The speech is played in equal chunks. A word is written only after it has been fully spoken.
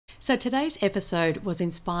So today's episode was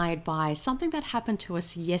inspired by something that happened to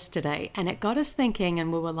us yesterday, and it got us thinking,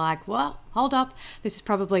 and we were like, well, hold up, this is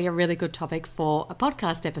probably a really good topic for a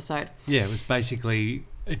podcast episode. Yeah, it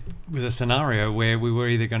was a scenario where we were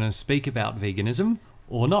either going to speak about veganism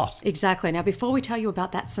or not. Exactly. Now, before we tell you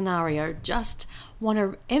about that scenario, just want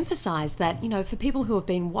to emphasize that, for people who have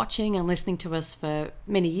been watching and listening to us for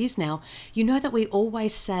many years now, you know that we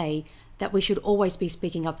always say that we should always be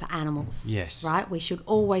speaking up for animals. Yes. Right? We should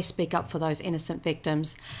always speak up for those innocent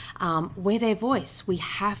victims. We're their voice. We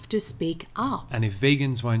have to speak up. And if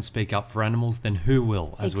vegans won't speak up for animals, then who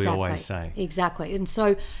will, as we always say. Exactly.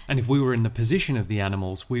 And if we were in the position of the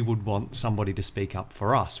animals, we would want somebody to speak up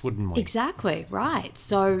for us, wouldn't we? Exactly, right.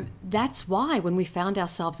 So that's why when we found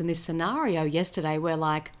ourselves in this scenario yesterday, we're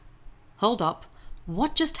like, hold up.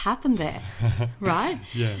 What just happened there, right?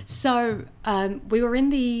 Yeah. So we were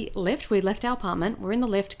in the lift. We left our apartment. We're in the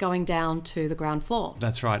lift going down to the ground floor.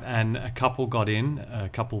 That's right. And a couple got in, a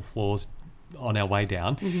couple floors on our way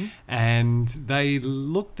down, and they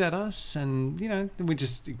looked at us and, we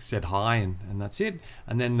just said hi and that's it.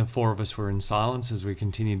 And then the four of us were in silence as we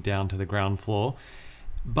continued down to the ground floor.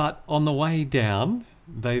 But on the way down,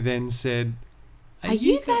 they then said, Are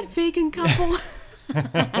you that vegan couple?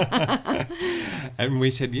 And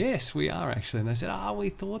we said, yes, we are actually. And they said, we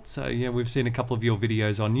thought so. We've seen a couple of your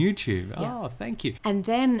videos on YouTube. Yeah. Oh, thank you. And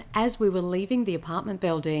then as we were leaving the apartment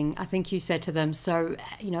building, I think you said to them, so,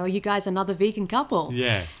 are you guys another vegan couple?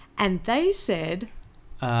 Yeah. And they said,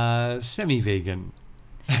 semi-vegan.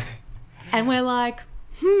 And we're like,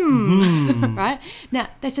 right? Now,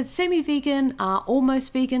 they said semi-vegan,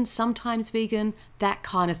 almost vegan, sometimes vegan. That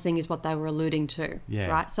kind of thing is what they were alluding to,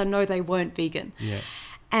 right? So no, they weren't vegan. Yeah.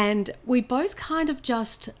 And we both kind of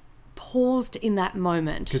just paused in that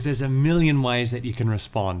moment. Because there's a million ways that you can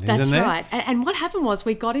respond, That's isn't there? right. And what happened was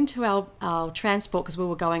we got into our transport because we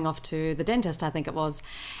were going off to the dentist, I think it was.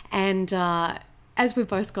 And as we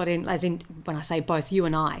both got in, as in when I say both, you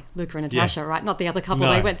and I, Luca and Natasha, right? Not the other couple,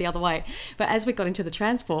 No. They went the other way. But as we got into the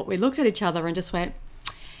transport, we looked at each other and just went,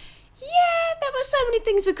 yeah, there were so many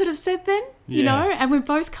things we could have said then, you know? And we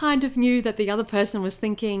both kind of knew that the other person was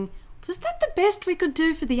thinking, was that the best we could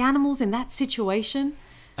do for the animals in that situation?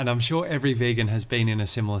 And I'm sure every vegan has been in a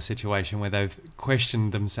similar situation where they've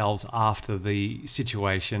questioned themselves after the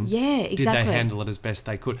situation. Yeah, exactly. Did they handle it as best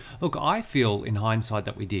they could? Look, I feel in hindsight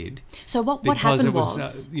that we did. So what happened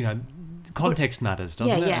was context matters,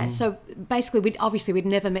 doesn't it? Yeah. So basically, we'd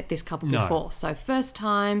never met this couple before. So first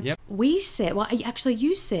time, we said, well, actually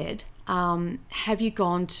you said, have you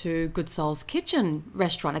gone to Good Soul's Kitchen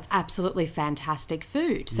restaurant? It's absolutely fantastic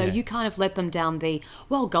food. So you kind of led them down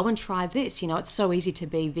go and try this. It's so easy to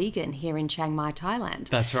be vegan here in Chiang Mai, Thailand.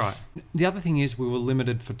 That's right. The other thing is we were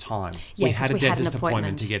limited for time. Yeah, we had a dentist an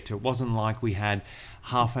appointment to get to. It wasn't like we had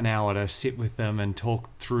half an hour to sit with them and talk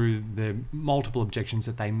through the multiple objections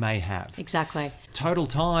that they may have. Exactly. Total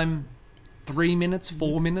time, 3 minutes,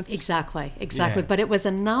 4 minutes? Exactly. Yeah. But it was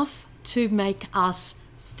enough to make us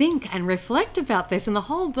think and reflect about this. And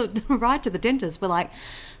the ride to the dentist, we're like,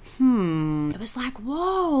 it was like,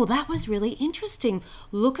 whoa, that was really interesting.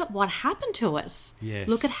 Look at what happened to us. Yes.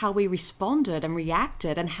 Look at how we responded and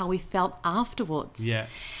reacted and how we felt afterwards. Yeah.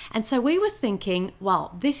 And so we were thinking,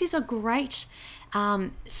 well, this is a great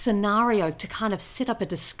scenario to kind of set up a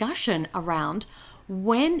discussion around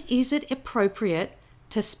when is it appropriate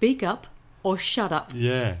to speak up or shut up.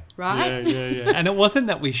 Yeah. Right? Yeah. And it wasn't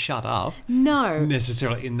that we shut up. No.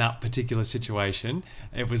 Necessarily in that particular situation.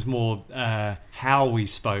 It was more how we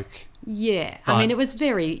spoke. Yeah. But, I mean, it was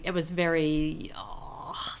very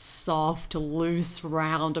soft, loose,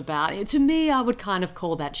 roundabout. To me, I would kind of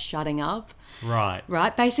call that shutting up. Right.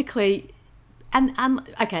 Right? Basically, and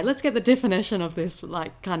okay, let's get the definition of this,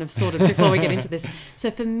 kind of sort of, before we get into this. So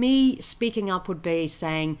for me, speaking up would be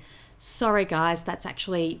saying, sorry guys, that's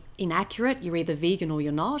actually inaccurate. You're either vegan or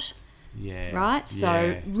you're not. Yeah. Right?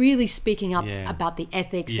 So really speaking up about the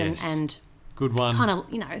ethics and good one. Kind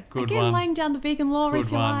of, laying down the vegan law, Good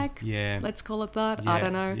if you one. like. Yeah. Let's call it that. Yeah. I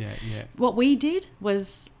don't know. Yeah. What we did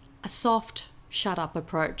was a soft shut up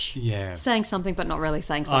approach. Yeah. Saying something but not really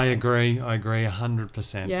saying something. I agree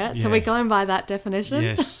 100%. Yeah. So we're going by that definition?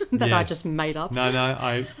 Yes. that I just made up.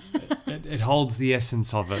 No, it holds the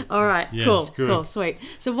essence of it. All right. Yes, cool, sweet.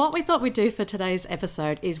 So what we thought we'd do for today's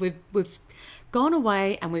episode is we've gone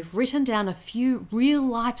away and we've written down a few real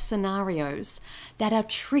life scenarios that are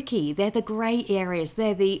tricky. They're the gray areas.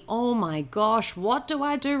 They're the, oh my gosh, what do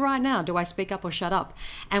I do right now? Do I speak up or shut up?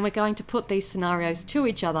 And we're going to put these scenarios to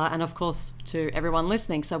each other and of course to everyone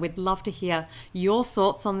listening. So we'd love to hear your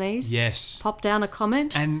thoughts on these. Yes. Pop down a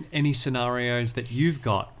comment. And any scenarios that you've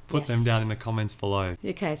got Put them down in the comments below.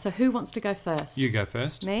 Okay, so who wants to go first? You go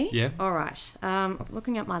first. Me? Yeah. All right.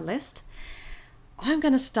 Looking at my list, I'm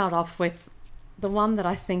going to start off with the one that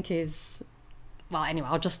I think is... Well, anyway,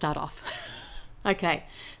 I'll just start off. Okay,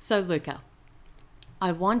 so Luca,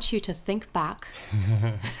 I want you to think back.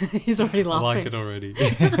 He's already laughing. I like it already.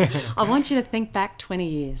 I want you to think back 20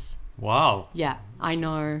 years. Wow. Yeah, I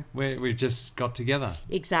know. We just got together.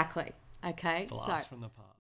 Exactly. Okay, Blast from the past.